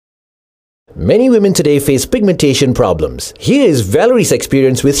Many women today face pigmentation problems. Here is Valerie's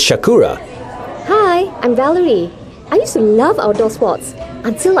experience with Shakura. Hi, I'm Valerie. I used to love outdoor sports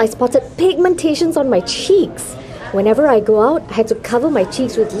until I spotted pigmentations on my cheeks. Whenever I go out, I had to cover my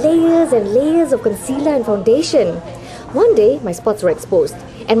cheeks with layers and layers of concealer and foundation. One day, my spots were exposed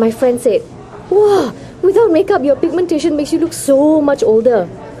and my friend said, "Wow, without makeup, your pigmentation makes you look so much older."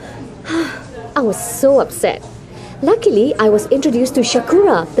 I was so upset. Luckily, I was introduced to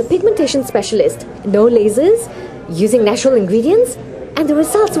Shakura, the pigmentation specialist. No lasers, using natural ingredients, and the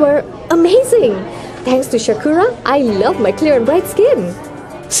results were amazing. Thanks to Shakura, I love my clear and bright skin.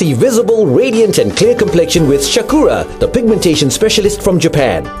 See visible, radiant and clear complexion with Shakura, the pigmentation specialist from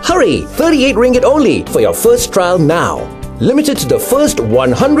Japan. Hurry! 38 ringgit only for your first trial now. Limited to the first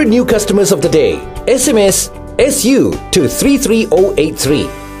 100 new customers of the day. SMS SU to 33083.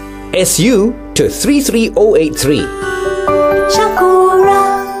 SU to 33083. Shakura.